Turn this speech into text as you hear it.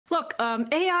Look,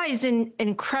 AI is in an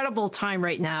incredible time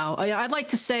right now. I'd like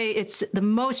to say it's the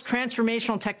most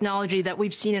transformational technology that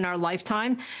we've seen in our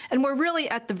lifetime, and we're really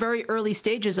at the very early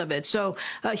stages of it. So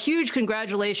huge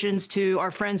congratulations to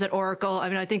our friends at Oracle. I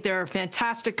mean, I think they're a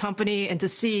fantastic company, and to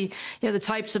see the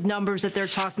types of numbers that they're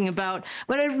talking about.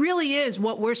 But it really is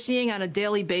what we're seeing on a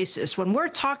daily basis. When we're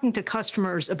talking to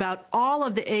customers about all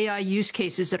of the AI use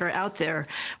cases that are out there,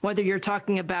 whether you're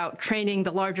talking about training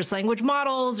the largest language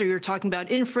models or you're talking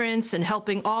about inference, and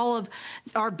helping all of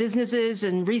our businesses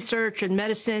and research and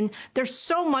medicine. There's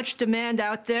so much demand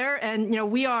out there,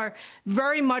 and we are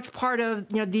very much part of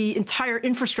the entire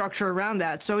infrastructure around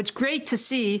that. So it's great to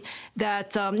see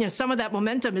that some of that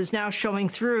momentum is now showing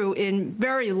through in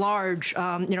very large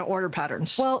order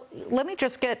patterns. Well, let me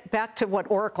just get back to what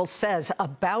Oracle says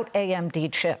about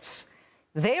AMD chips.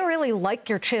 They really like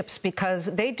your chips because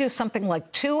they do something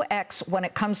like 2x when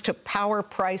it comes to power,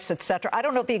 price, et cetera. I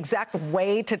don't know the exact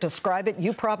way to describe it.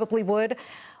 You probably would.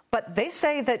 But they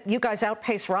say that you guys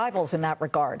outpace rivals in that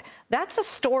regard. That's a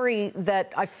story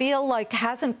that I feel like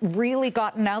hasn't really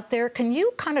gotten out there. Can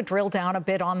you kind of drill down a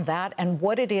bit on that and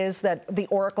what it is that the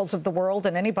Oracles of the world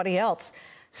and anybody else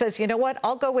says, you know what,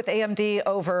 I'll go with AMD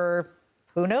over,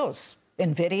 who knows,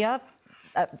 Nvidia,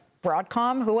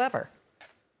 Broadcom, whoever?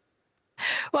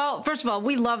 Well, first of all,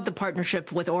 we love the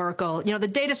partnership with Oracle. The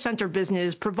data center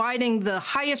business, providing the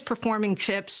highest performing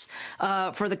chips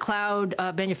for the cloud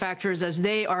manufacturers as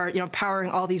they are, powering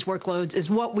all these workloads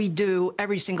is what we do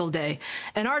every single day.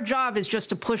 And our job is just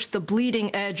to push the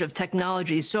bleeding edge of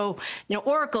technology. So,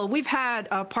 Oracle, we've had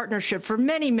a partnership for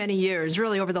many, many years,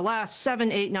 really over the last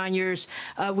 7, 8, 9 years.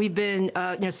 We've been,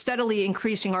 steadily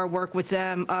increasing our work with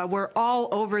them. We're all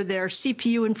over their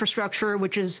CPU infrastructure,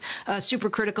 which is super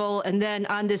critical. And then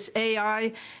on this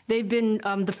AI, they've been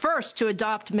the first to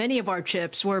adopt many of our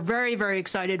chips. We're very, very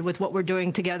excited with what we're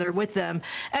doing together with them.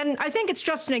 And I think it's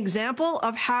just an example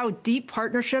of how deep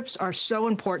partnerships are so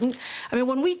important. I mean,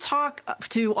 when we talk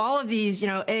to all of these,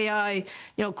 AI,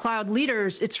 cloud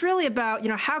leaders, it's really about,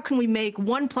 how can we make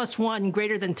 1 + 1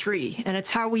 greater than 3? And it's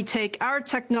how we take our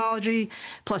technology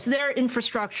plus their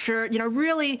infrastructure,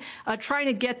 really trying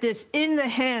to get this in the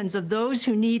hands of those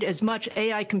who need as much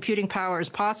AI computing power as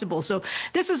possible. So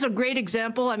this is a great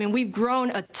example. I mean, we've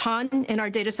grown a ton in our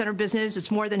data center business.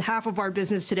 It's more than half of our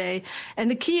business today. And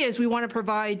the key is we want to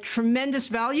provide tremendous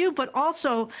value, but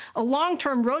also a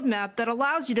long-term roadmap that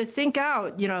allows you to think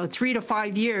out, 3 to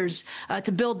 5 years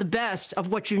to build the best of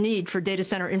what you need for data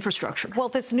center infrastructure. Well,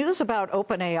 this news about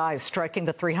OpenAI striking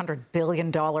the $300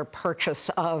 billion purchase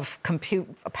of compute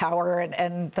power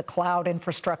and the cloud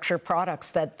infrastructure products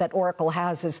that Oracle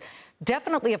has is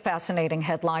definitely a fascinating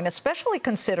headline, especially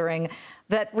considering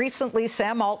that recently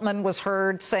Sam Altman was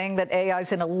heard saying that AI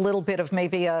is in a little bit of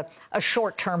maybe a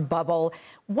short-term bubble.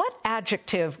 What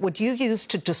adjective would you use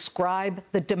to describe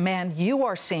the demand you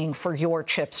are seeing for your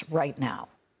chips right now?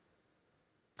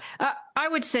 I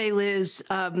would say, Liz,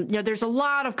 there's a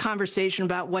lot of conversation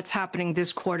about what's happening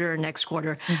this quarter or next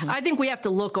quarter. I think we have to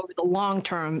look over the long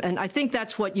term, and I think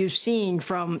that's what you've seen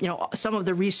from some of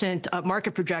the recent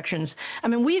market projections. I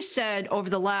mean, we've said over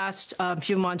the last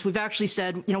few months, we've actually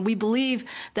said, we believe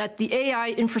that the AI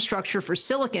infrastructure for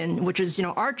silicon, which is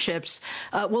our chips,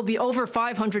 will be over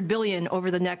 500 billion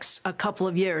over the next couple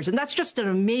of years, and that's just an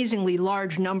amazingly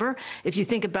large number if you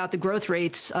think about the growth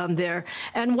rates there.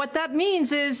 And what that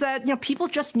means is that people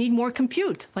just need more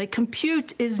compute. Like,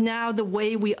 compute is now the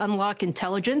way we unlock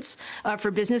intelligence for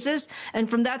businesses. And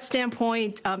from that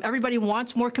standpoint, everybody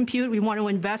wants more compute. We want to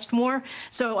invest more.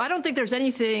 So I don't think there's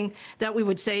anything that we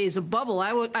would say is a bubble.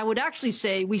 I would actually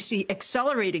say we see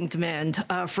accelerating demand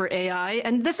for AI.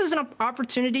 And this is an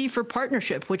opportunity for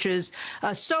partnership, which is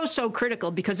so critical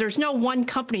because there's no one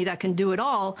company that can do it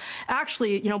all.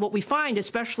 Actually, what we find,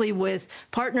 especially with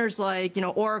partners like,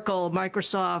 Oracle,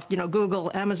 Microsoft,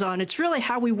 Google, Amazon, it's really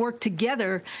how we work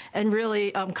together and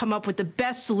really come up with the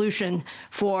best solution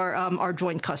for our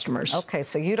joint customers. Okay,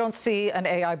 so you don't see an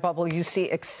AI bubble, you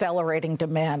see accelerating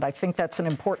demand. I think that's an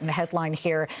important headline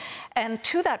here. And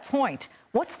to that point,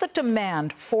 what's the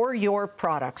demand for your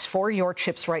products, for your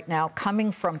chips right now coming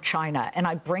from China? And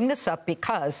I bring this up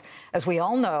because, as we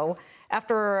all know,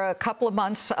 after a couple of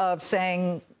months of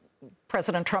saying,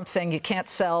 President Trump saying you can't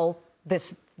sell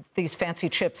these fancy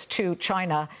chips to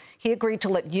China, he agreed to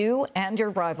let you and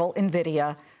your rival,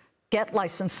 Nvidia, get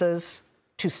licenses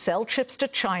to sell chips to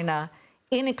China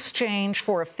in exchange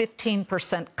for a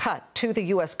 15% cut to the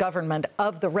U.S. government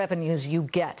of the revenues you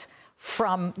get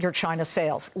from your China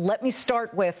sales. Let me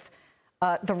start with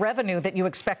the revenue that you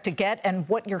expect to get and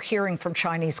what you're hearing from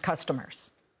Chinese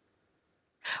customers.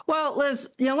 Well, Liz,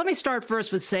 let me start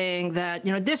first with saying that,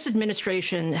 this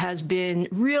administration has been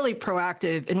really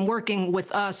proactive in working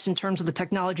with us in terms of the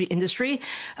technology industry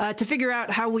to figure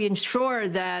out how we ensure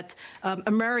that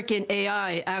American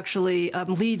AI actually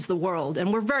leads the world.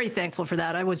 And we're very thankful for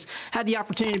that. Had the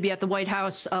opportunity to be at the White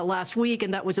House last week,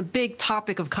 and that was a big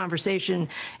topic of conversation,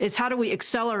 is how do we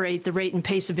accelerate the rate and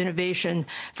pace of innovation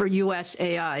for U.S.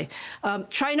 AI?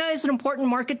 China is an important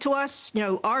market to us.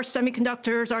 Our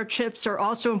semiconductors, our chips are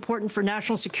also important for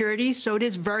national security, so it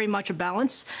is very much a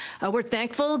balance. We're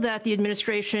thankful that the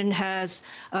administration has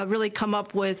really come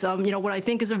up with, what I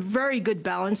think is a very good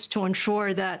balance to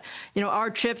ensure that, our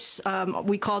chips,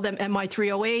 we call them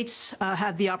MI308s,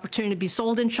 have the opportunity to be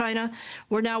sold in China.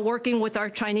 We're now working with our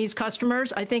Chinese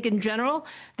customers. I think in general,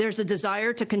 there's a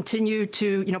desire to continue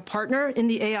to, partner in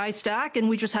the AI stack, and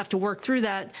we just have to work through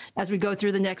that as we go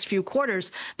through the next few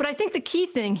quarters. But I think the key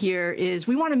thing here is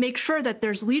we want to make sure that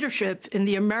there's leadership in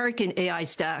the American AI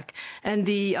stack, and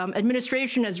the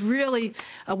administration has really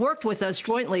worked with us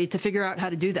jointly to figure out how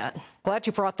to do that. Glad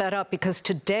you brought that up, because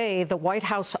today the White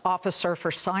House Officer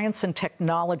for Science and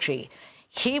Technology,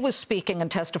 he was speaking and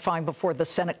testifying before the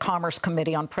Senate Commerce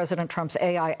Committee on President Trump's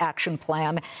AI action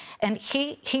plan, and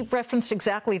he referenced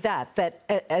exactly that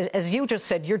as you just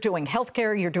said, you're doing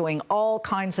healthcare, you're doing all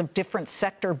kinds of different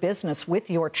sector business with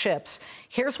your chips.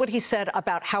 Here's what he said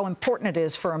about how important it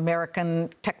is for American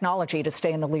technology to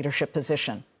stay in the leadership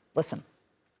position. Listen.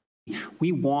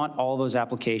 We want all those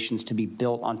applications to be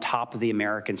built on top of the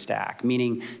American stack,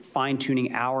 meaning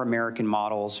fine-tuning our American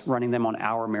models, running them on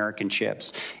our American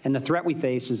chips. And the threat we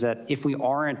face is that if we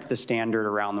aren't the standard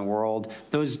around the world,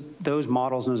 those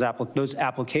models and those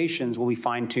applications will be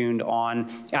fine-tuned on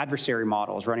adversary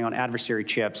models, running on adversary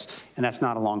chips, and that's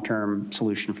not a long-term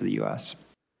solution for the U.S.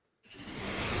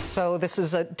 So this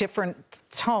is a different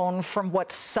tone from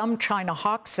what some China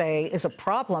hawks say is a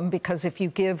problem, because if you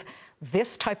give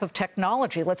this type of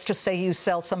technology, let's just say you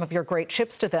sell some of your great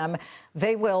chips to them,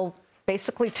 they will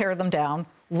basically tear them down,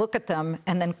 look at them,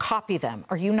 and then copy them.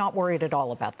 Are you not worried at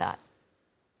all about that?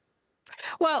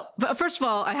 Well, first of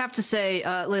all, I have to say,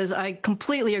 Liz, I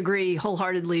completely agree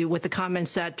wholeheartedly with the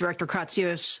comments that Director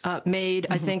Kratsios made.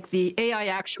 I think the AI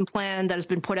action plan that has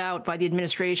been put out by the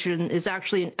administration is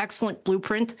actually an excellent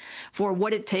blueprint for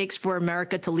what it takes for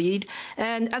America to lead.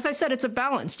 And as I said, it's a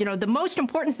balance. The most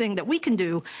important thing that we can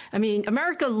do,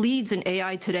 America leads in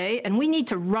AI today, and we need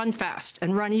to run fast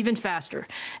and run even faster.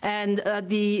 And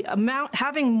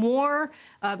having more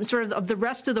sort of the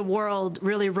rest of the world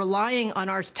really relying on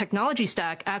our technology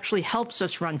stack actually helps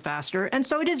us run faster. And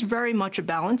so it is very much a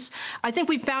balance. I think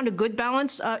we've found a good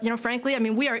balance, frankly.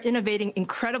 We are innovating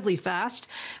incredibly fast.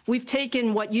 We've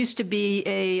taken what used to be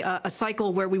a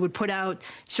cycle where we would put out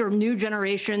sort of new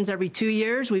generations every 2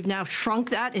 years. We've now shrunk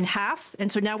that in half.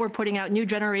 And so now we're putting out new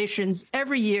generations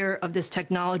every year of this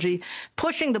technology,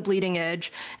 pushing the bleeding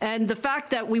edge. And the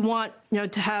fact that we want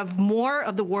to have more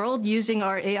of the world using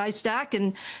our AI stack,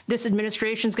 and this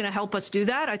administration is going to help us do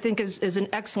that, I think is an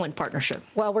excellent partnership.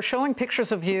 Well, we're showing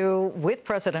pictures of you with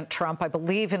President Trump, I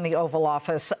believe, in the Oval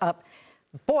Office.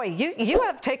 Boy, you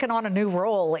have taken on a new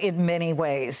role in many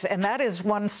ways, and that is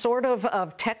one sort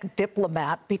of tech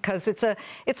diplomat, because it's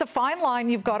a fine line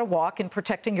you've got to walk in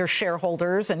protecting your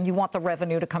shareholders, and you want the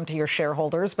revenue to come to your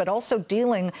shareholders, but also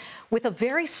dealing with a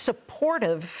very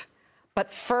supportive but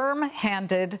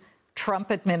firm-handed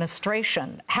Trump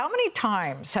administration. How many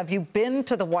times have you been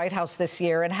to the White House this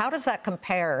year, and how does that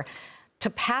compare to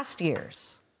past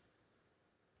years?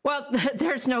 Well,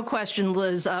 there's no question,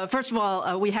 Liz. First of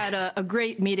all, we had a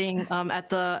great meeting at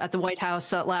the White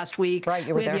House last week. Right,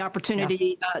 you were there. We had the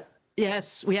opportunity. Yeah.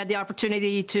 Yes, we had the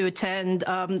opportunity to attend.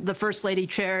 The First Lady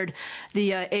chaired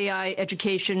the AI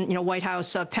education, White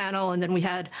House panel, and then we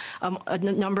had a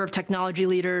number of technology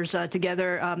leaders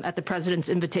together at the president's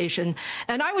invitation.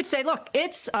 And I would say, look,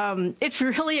 it's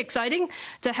really exciting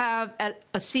to have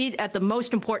a seat at the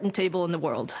most important table in the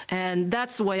world, and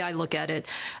that's the way I look at it.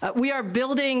 We are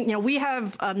building. We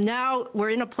have now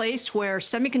we're in a place where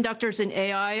semiconductors and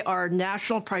AI are a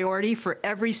national priority for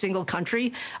every single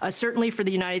country, certainly for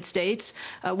the United States.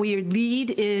 We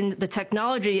lead in the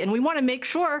technology, and we want to make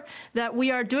sure that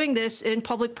we are doing this in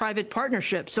public-private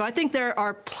partnerships. So I think there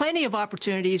are plenty of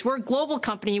opportunities. We're a global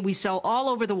company. We sell all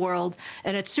over the world,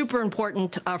 and it's super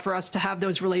important for us to have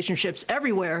those relationships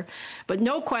everywhere. But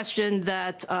no question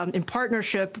that in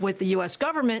partnership with the U.S.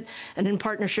 government and in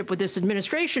partnership with this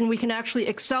administration, we can actually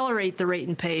accelerate the rate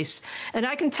and pace. And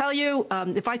I can tell you,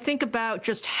 if I think about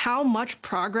just how much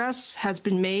progress has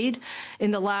been made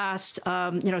in the last,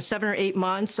 7 or 8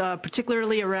 months,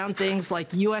 particularly around things like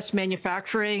U.S.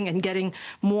 manufacturing and getting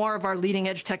more of our leading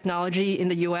edge technology in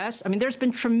the U.S. I mean, there's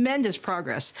been tremendous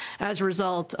progress as a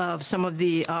result of some of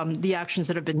the actions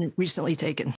that have been recently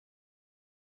taken.